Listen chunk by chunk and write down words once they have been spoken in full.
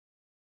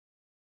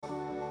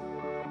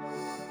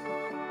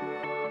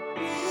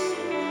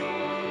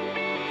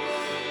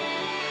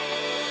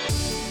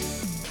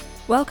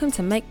Welcome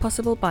to Make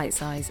Possible Bite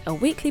Size, a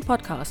weekly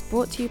podcast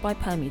brought to you by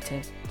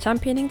Permutive,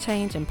 championing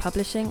change in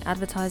publishing,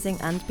 advertising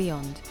and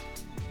beyond.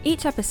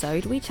 Each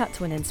episode, we chat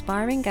to an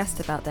inspiring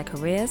guest about their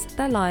careers,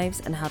 their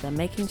lives and how they're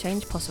making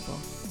change possible.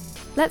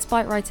 Let's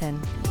bite right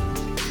in.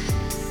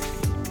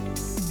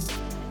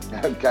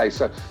 Okay,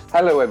 so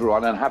hello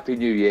everyone and Happy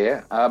New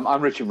Year.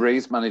 I'm Richard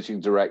Rees, Managing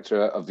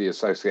Director of the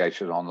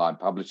Association of Online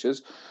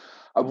Publishers.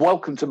 And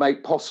welcome to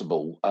Make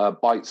Possible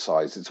Bite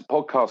Size. It's a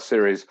podcast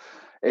series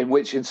in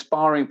which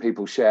inspiring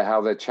people share how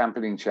they're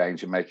championing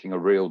change and making a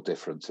real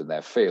difference in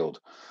their field.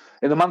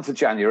 In the month of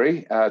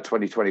January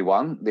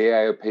 2021, the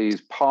AOP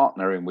is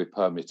partnering with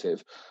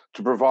Permutive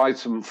to provide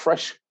some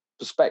fresh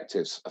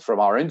perspectives from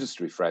our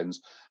industry friends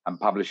and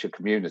publisher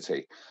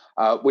community.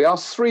 We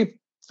ask three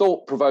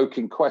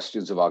thought-provoking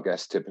questions of our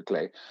guests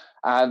typically,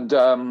 and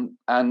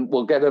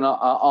we'll get an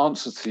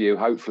answer to you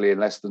hopefully in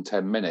less than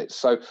 10 minutes.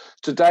 So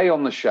today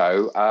on the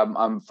show,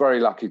 I'm very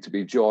lucky to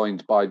be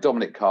joined by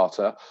Dominic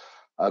Carter,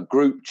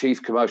 Group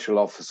Chief Commercial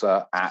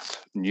Officer at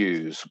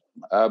News.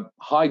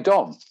 Hi,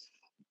 Dom.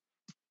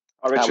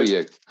 Hi, Richard. How are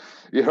you?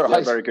 You're right.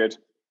 Yeah, very good.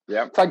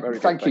 Yeah.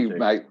 Thank you,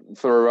 mate,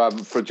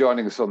 for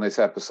joining us on this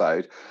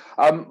episode.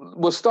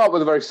 We'll start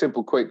with a very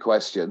simple, quick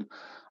question.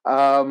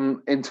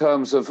 In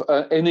terms of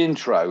an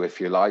intro, if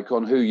you like,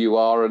 on who you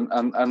are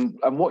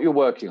and what you're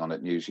working on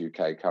at News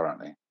UK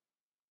currently.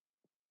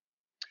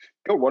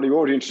 Cool. Well, you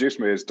already introduced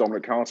me as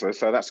Dominic Carter,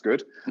 so that's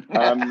good.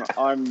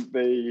 I'm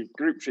the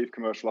Group Chief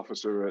Commercial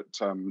Officer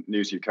at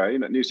News UK.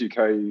 And at News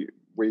UK,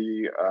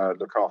 we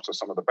look after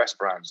some of the best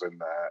brands in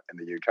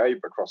the UK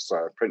across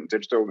print and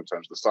digital in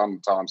terms of the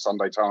Sun Times,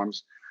 Sunday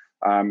Times,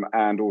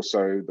 and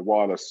also the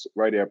wireless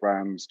radio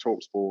brands,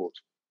 TalkSport,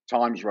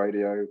 Times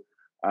Radio,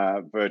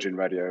 Virgin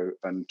Radio,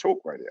 and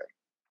Talk Radio.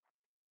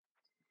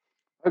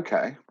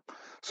 Okay,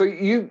 so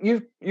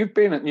you've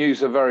been at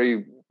News a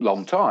very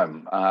long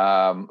time,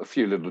 a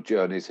few little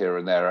journeys here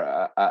and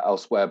there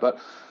elsewhere. But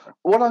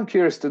what I'm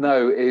curious to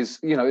know is,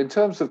 in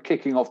terms of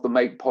kicking off the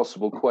Make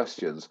Possible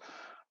questions,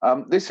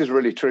 this is a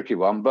really tricky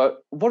one.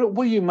 But what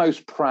were you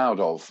most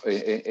proud of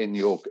in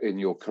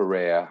your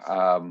career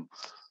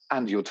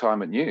and your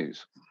time at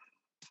News?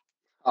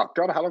 Oh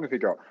God, how long have you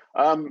got?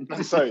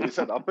 So you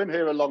said I've been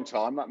here a long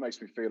time. That makes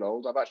me feel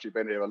old. I've actually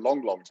been here a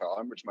long, long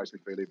time, which makes me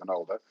feel even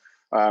older.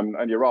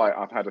 And you're right.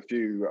 I've had a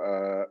few,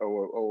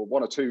 or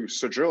one or two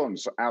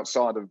sojourns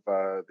outside of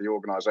the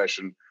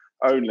organisation,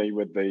 only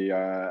with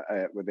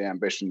the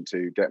ambition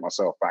to get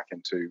myself back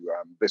into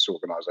this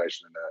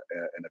organisation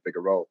in a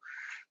bigger role.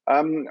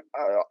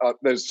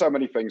 There's so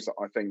many things that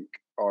I think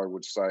I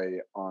would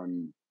say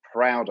I'm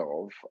proud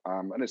of,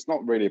 and it's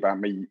not really about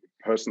me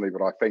personally,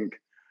 but I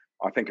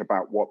think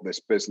about what this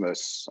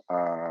business,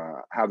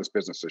 how this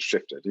business has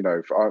shifted.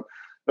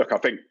 I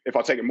think if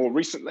I take it more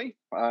recently,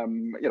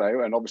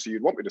 and obviously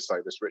you'd want me to say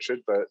this, Richard,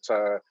 but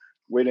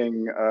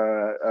winning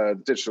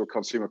Digital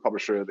Consumer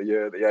Publisher of the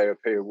Year, the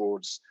AOP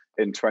Awards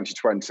in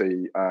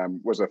 2020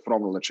 was a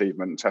phenomenal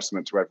achievement and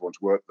testament to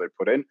everyone's work they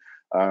put in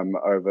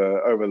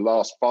over the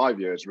last 5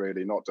 years,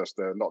 really, not just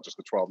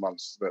the 12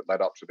 months that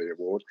led up to the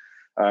award.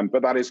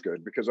 But that is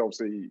good because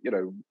obviously,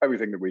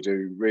 everything that we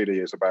do really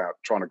is about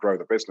trying to grow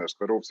the business,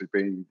 but obviously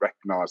being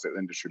recognised at the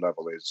industry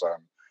level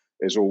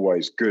is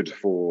always good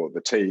for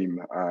the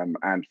team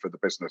and for the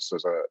business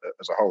as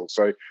a whole.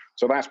 So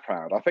that's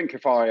proud. I think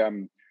if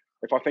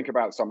I think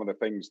about some of the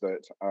things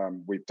that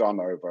we've done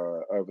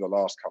over the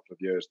last couple of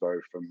years, though,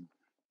 from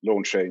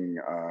launching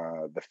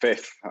the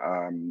Fifth,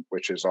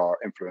 which is our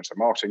influencer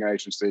marketing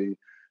agency,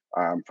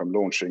 from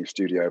launching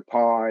Studio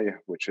Pi,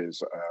 which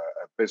is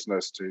a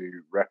business to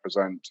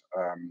represent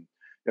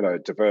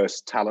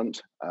diverse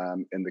talent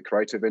in the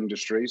creative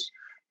industries.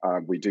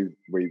 We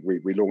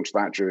launched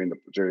that during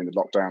the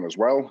lockdown as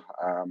well.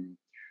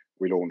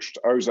 We launched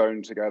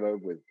Ozone together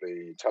with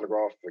the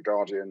Telegraph, the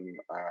Guardian,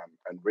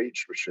 and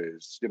Reach, which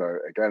is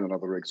again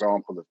another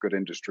example of good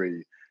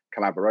industry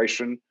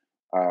collaboration.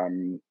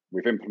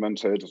 We've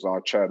implemented, as I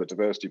chair the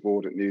diversity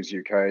board at News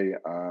UK,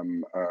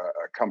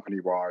 a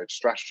company-wide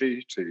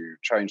strategy to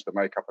change the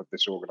makeup of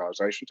this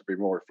organisation to be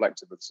more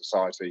reflective of the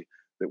society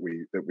that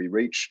we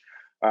reach.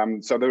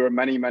 So there are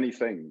many, many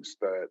things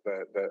that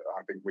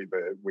I think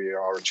we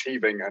are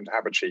achieving and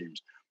have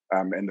achieved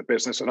in the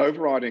business, and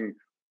overriding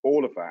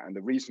all of that. And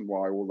the reason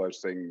why all those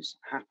things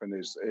happen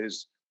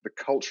is the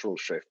cultural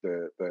shift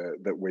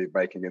that we're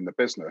making in the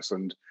business.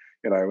 And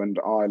and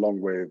I, along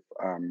with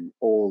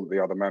all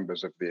the other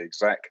members of the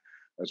exec,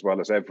 as well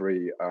as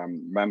every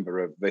member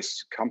of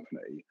this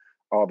company,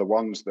 are the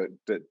ones that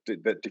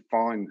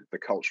define the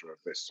culture of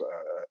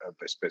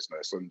this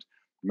business. And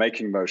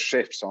making those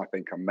shifts, I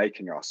think, are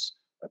making us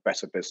a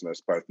better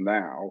business both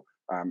now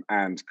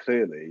and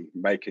clearly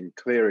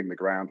clearing the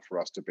ground for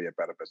us to be a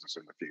better business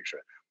in the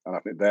future. And I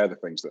think they're the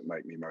things that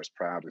make me most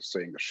proud, is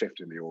seeing the shift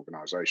in the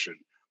organisation.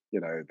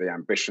 The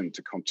ambition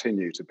to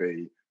continue to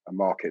be a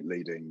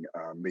market-leading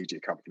media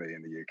company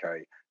in the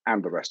UK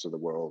and the rest of the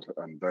world.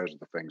 And those are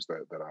the things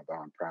that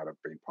I'm proud of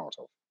being part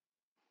of.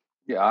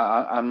 Yeah,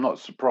 I'm not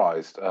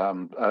surprised.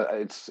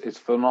 It's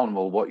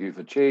phenomenal what you've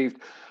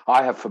achieved.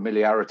 I have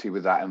familiarity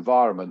with that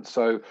environment,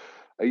 so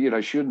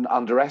shouldn't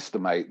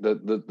underestimate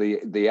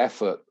the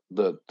effort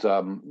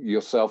that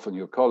yourself and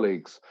your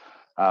colleagues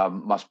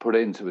must put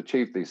in to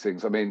achieve these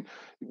things. I mean,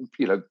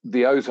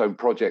 the ozone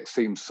project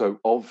seems so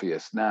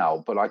obvious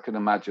now, but I can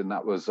imagine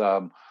that was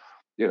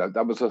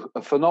that was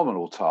a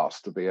phenomenal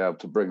task to be able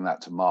to bring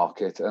that to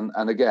market.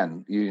 And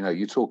again,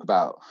 you talk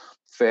about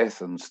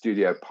Fifth and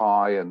Studio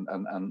Pi and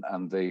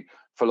the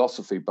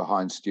philosophy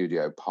behind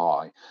Studio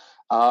Pi.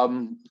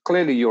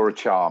 Clearly, you're a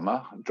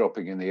charmer,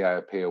 dropping in the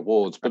AOP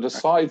awards. But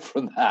aside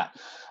from that,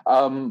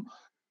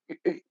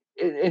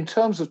 in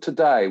terms of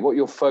today, what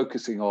you're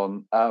focusing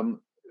on,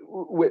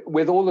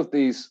 with all of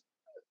these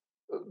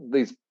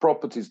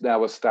properties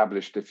now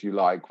established, if you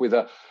like, with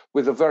a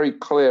very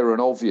clear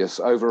and obvious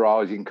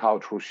overarching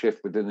cultural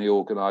shift within the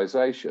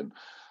organisation.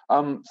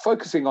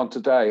 Focusing on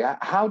today,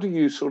 how do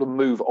you sort of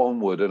move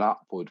onward and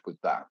upward with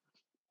that?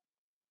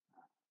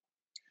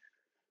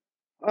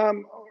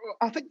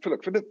 I think for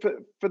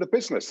the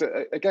business,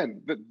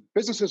 again, the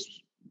business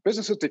is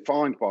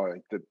defined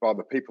by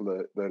the people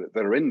that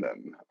are in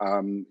them.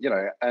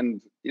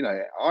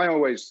 I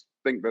always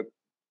think that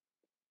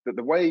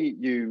the way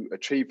you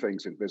achieve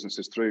things in business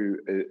is through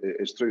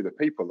the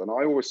people. And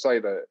I always say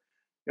that,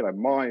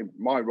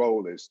 my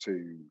role is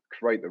to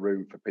create the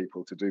room for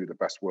people to do the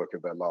best work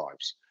of their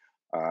lives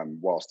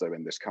whilst they're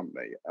in this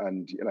company.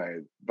 And,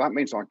 that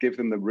means I give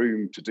them the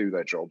room to do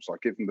their jobs. I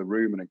give them the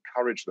room and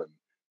encourage them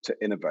to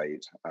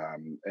innovate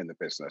in the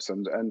business.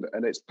 And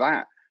it's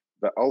that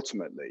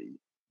ultimately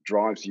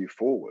drives you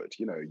forward.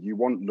 You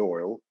want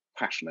loyal,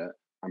 passionate,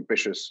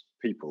 ambitious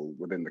people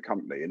within the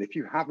company. And if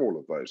you have all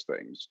of those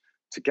things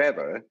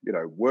together,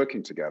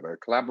 working together,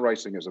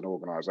 collaborating as an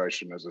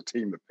organization, as a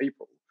team of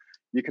people,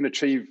 you can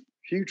achieve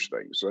huge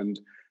things. And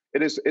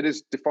it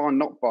is defined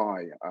not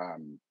by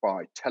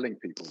telling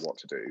people what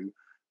to do,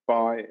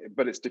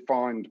 but it's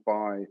defined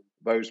by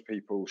those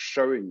people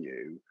showing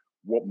you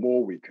what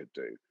more we could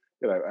do.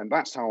 And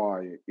that's how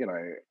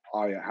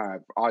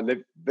I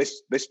live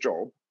this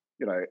job,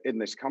 in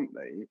this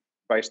company,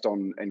 based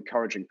on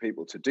encouraging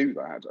people to do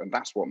that. And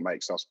that's what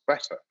makes us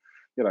better.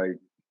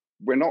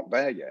 We're not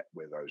there yet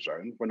with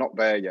Ozone. We're not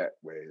there yet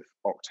with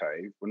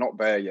Octave. We're not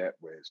there yet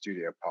with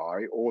Studio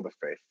Pi or the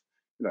Fifth.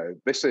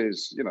 This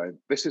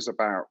is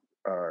about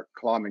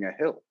climbing a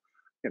hill.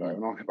 And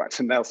I'll go back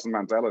to Nelson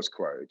Mandela's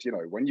quote.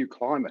 When you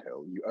climb a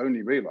hill, you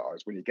only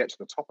realize when you get to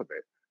the top of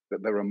it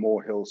that there are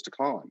more hills to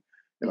climb.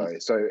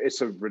 So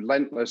it's a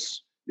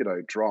relentless,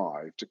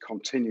 drive to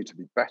continue to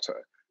be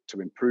better,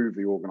 to improve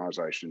the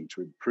organization,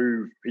 to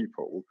improve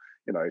people,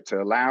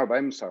 to allow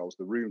themselves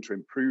the room to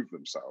improve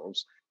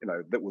themselves,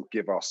 that will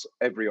give us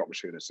every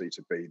opportunity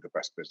to be the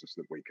best business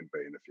that we can be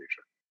in the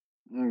future.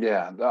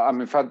 Yeah, I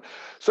mean,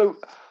 so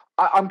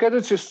I'm going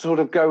to just sort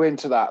of go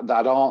into that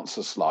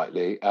answer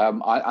slightly.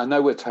 I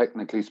know we're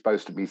technically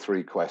supposed to be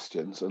 3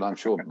 questions, and I'm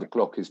sure the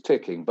clock is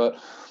ticking, but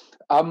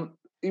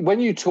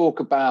when you talk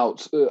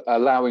about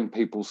allowing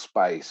people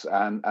space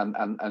and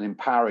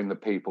empowering the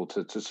people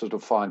to sort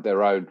of find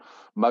their own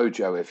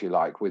mojo, if you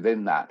like,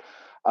 within that,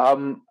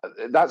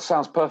 that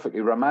sounds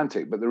perfectly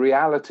romantic. But the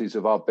realities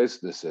of our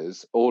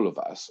businesses, all of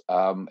us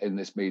in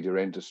this media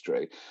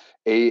industry,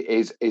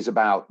 is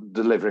about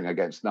delivering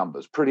against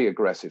numbers, pretty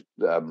aggressive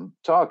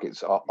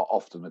targets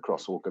often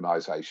across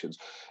organizations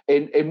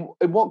in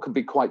what could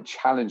be quite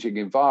challenging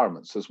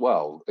environments as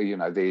well.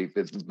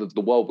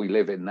 The world we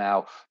live in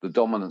now, the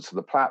dominance of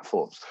the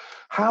platforms.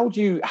 How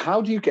do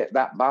you get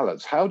that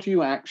balance? How do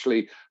you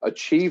actually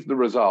achieve the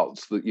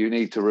results that you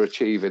need to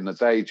achieve in the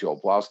day job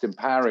whilst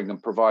empowering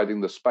and providing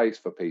the space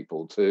for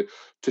people to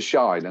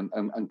shine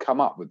and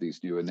come up with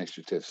these new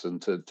initiatives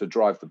and to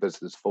drive the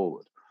business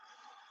forward?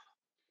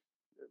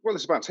 Well,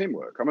 it's about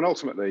teamwork. I mean,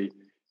 ultimately,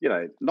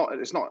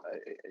 it's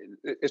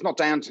not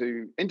down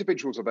to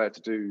individuals are there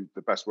to do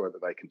the best work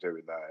that they can do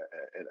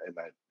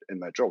in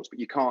their jobs, but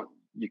you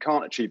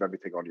can't achieve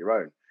everything on your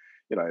own.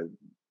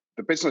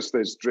 The business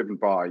is driven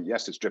by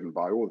it's driven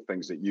by all the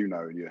things that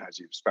as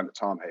you've spent the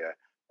time here.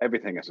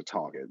 Everything has a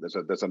target.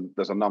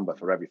 There's a number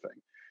for everything.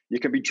 You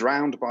can be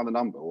drowned by the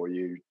number, or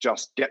you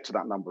just get to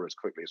that number as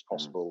quickly as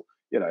possible.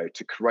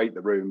 To create the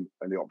room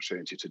and the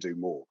opportunity to do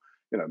more.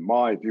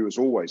 My view has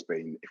always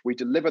been, if we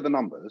deliver the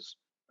numbers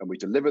and we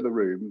deliver the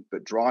room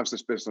that drives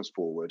this business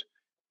forward,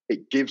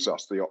 it gives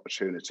us the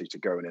opportunity to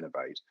go and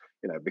innovate,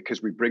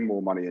 because we bring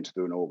more money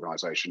into an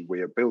organization,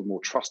 we build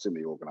more trust in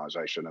the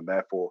organization, and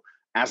therefore,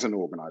 as an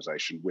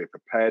organization, we're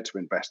prepared to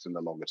invest in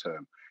the longer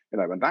term,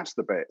 and that's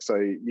the bit. So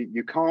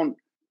you can't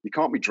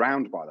be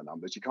drowned by the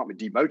numbers. You can't be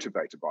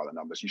demotivated by the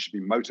numbers. You should be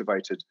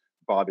motivated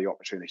by the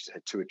opportunity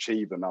to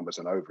achieve the numbers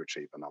and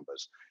overachieve the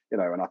numbers.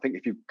 And I think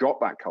if you've got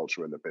that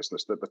culture in the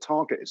business, that the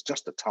target is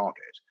just a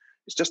target.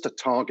 It's just a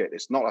target.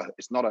 It's not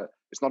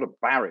a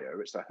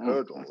barrier. It's a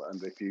hurdle.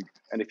 And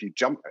if you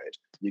jump it,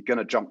 you're going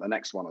to jump the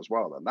next one as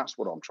well. And that's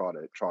what I'm trying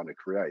to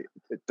create.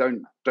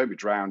 Don't be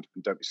drowned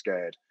and don't be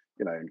scared.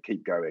 and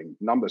keep going.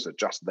 Numbers are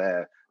just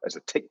there as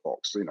a tick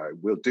box.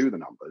 We'll do the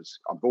numbers.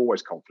 I'm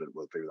always confident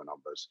we'll do the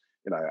numbers,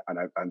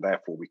 and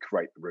therefore we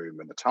create the room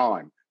and the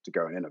time to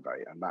go and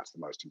innovate. And that's the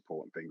most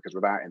important thing, because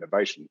without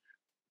innovation,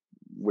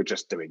 we're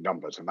just doing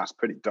numbers, and that's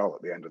pretty dull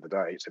at the end of the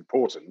day. It's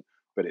important,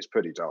 but it's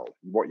pretty dull.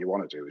 What you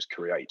want to do is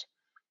create.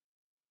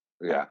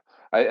 Yeah,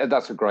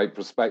 that's a great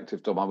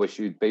perspective, Tom. I wish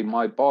you'd been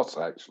my boss,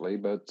 actually,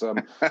 but because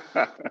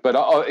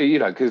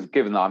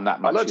given that I'm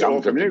that much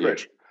younger than you,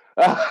 Rich.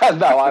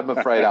 No, I'm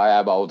afraid I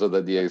am older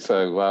than you.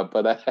 So,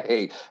 but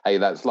hey,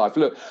 that's life.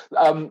 Look,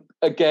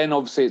 again,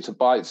 obviously it's a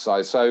bite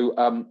size, so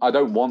I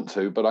don't want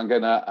to, but I'm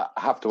going to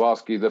have to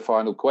ask you the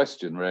final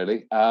question,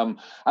 really. And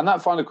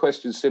that final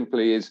question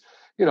simply is,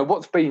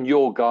 what's been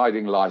your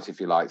guiding light, if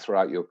you like,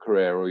 throughout your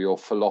career, or your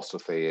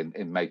philosophy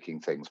in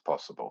making things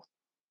possible?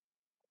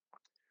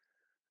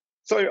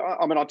 So,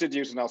 I did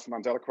use the Nelson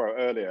Mandela quote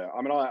earlier.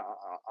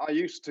 I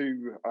used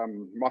to,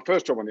 my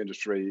first job in the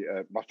industry,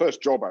 my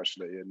first job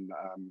actually in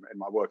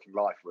my working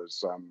life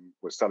was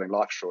selling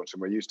life insurance,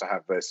 and we used to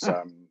have this.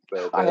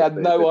 I had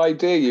no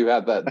idea you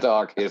had that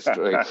dark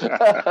history.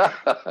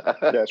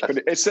 Yeah,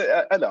 it's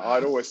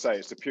I'd always say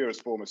it's the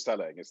purest form of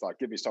selling. It's like,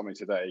 give me something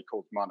today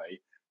called money,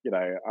 and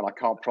I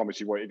can't promise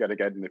you what you're going to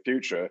get in the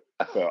future,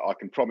 but I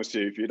can promise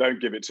you if you don't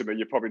give it to me,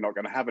 you're probably not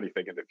going to have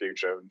anything in the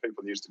future. And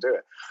people used to do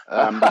it,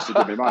 used to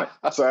give me money.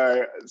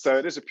 So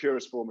it is a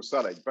purest form of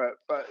selling. But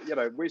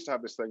we used to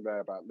have this thing there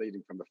about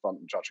leading from the front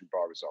and judging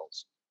by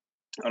results.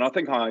 And I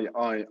think I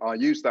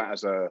use that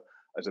as a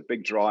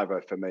big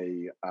driver for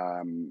me,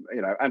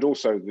 and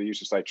also they used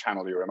to say,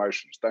 channel your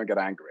emotions, don't get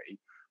angry,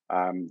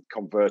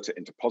 convert it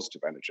into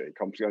positive energy,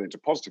 convert it into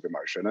positive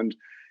emotion. And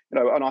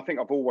and I think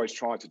I've always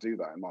tried to do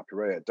that in my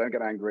career. Don't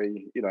get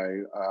angry,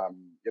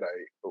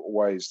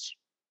 always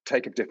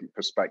take a different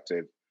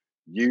perspective,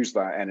 use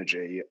that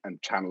energy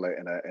and channel it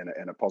in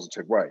a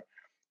positive way.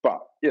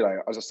 But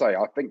as I say,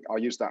 I think I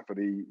used that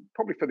probably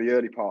for the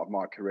early part of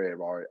my career,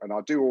 and I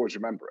do always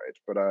remember it.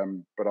 But I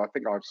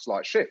think I have a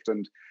slight shift.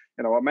 And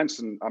I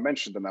mentioned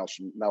the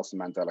Nelson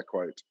Mandela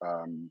quote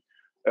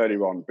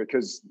earlier on,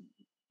 because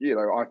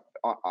I'll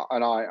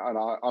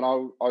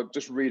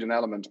just read an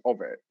element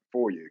of it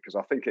for you, because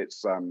I think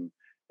it's the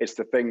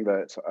thing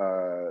that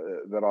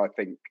I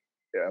think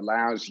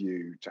allows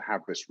you to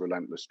have this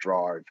relentless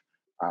drive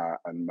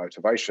and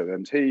motivation.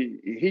 And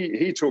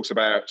he talks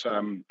about.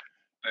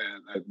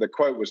 The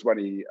quote was when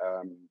he,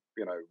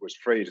 was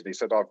freed, and he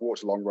said, "I've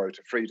walked a long road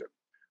to freedom.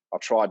 I've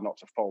tried not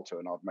to falter,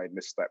 and I've made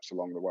missteps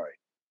along the way.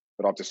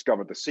 But I've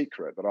discovered the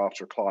secret that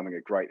after climbing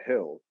a great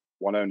hill,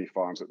 one only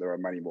finds that there are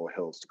many more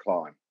hills to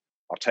climb.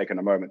 I've taken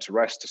a moment to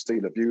rest, to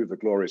steal a view of the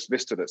glorious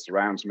vista that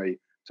surrounds me,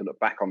 to look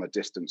back on the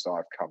distance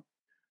I've come.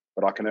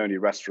 But I can only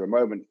rest for a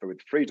moment, for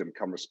with freedom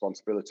come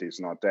responsibilities,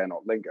 and I dare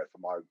not linger, for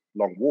my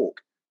long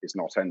walk is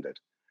not ended."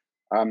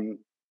 I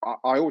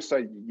always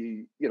say,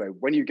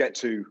 when you get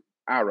to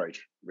our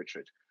age,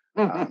 Richard,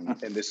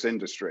 in this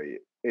industry,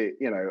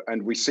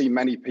 and we see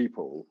many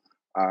people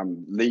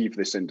leave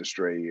this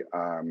industry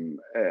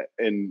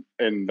in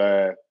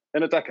a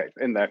decade,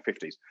 in their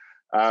 50s.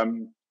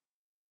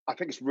 I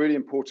think it's really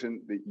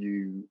important that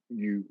you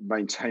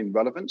maintain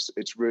relevance.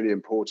 It's really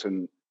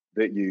important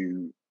that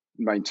you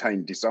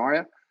maintain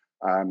desire.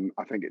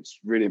 I think it's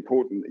really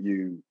important that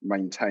you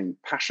maintain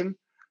passion,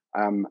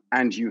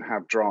 and you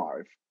have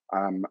drive,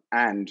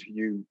 and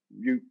you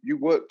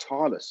work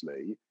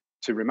tirelessly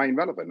to remain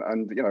relevant.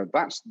 And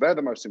they're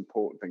the most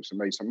important things for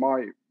me. So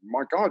my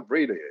guide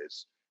really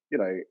is,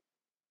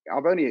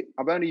 I've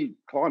only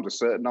climbed a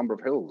certain number of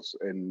hills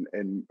in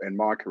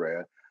my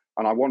career,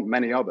 and I want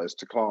many others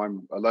to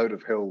climb a load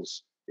of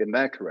hills in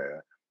their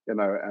career,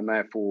 and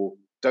therefore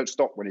don't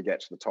stop when you get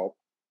to the top.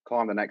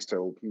 Climb the next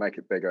hill, make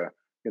it bigger,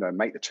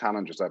 make the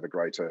challenges ever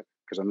greater,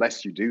 because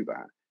unless you do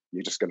that,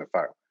 you're just going to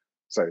fail.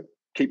 So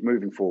keep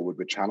moving forward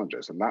with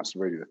challenges, and that's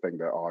really the thing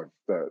that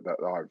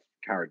I've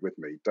carried with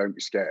me. Don't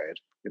be scared,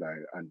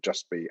 and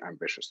just be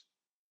ambitious.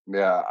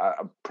 Yeah,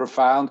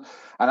 profound.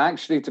 And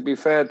actually, to be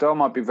fair,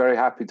 Dom, I'd be very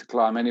happy to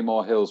climb any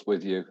more hills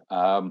with you.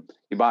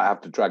 You might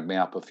have to drag me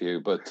up a few,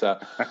 but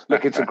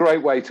look, it's a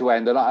great way to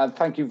end. And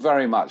thank you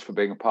very much for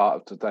being a part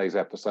of today's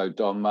episode,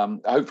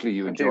 Dom. Hopefully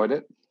you enjoyed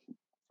it.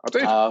 I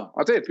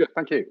did. Good.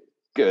 Thank you.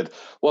 Good.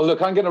 Well,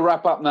 look, I'm going to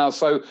wrap up now.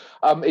 So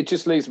it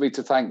just leaves me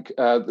to thank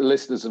the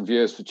listeners and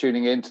viewers for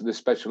tuning in to this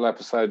special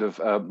episode of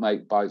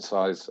Make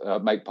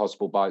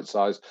Possible Bite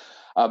Size.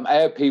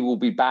 AOP will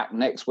be back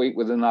next week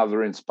with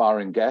another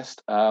inspiring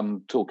guest,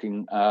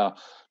 talking to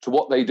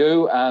what they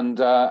do and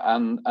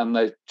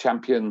their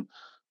champion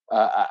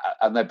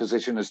and their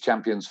position as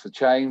champions for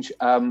change.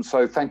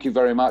 So thank you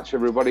very much,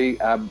 everybody.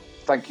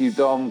 Thank you,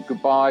 Dom.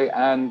 Goodbye,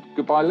 and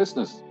goodbye,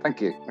 listeners.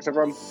 Thank you. Thanks,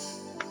 everyone.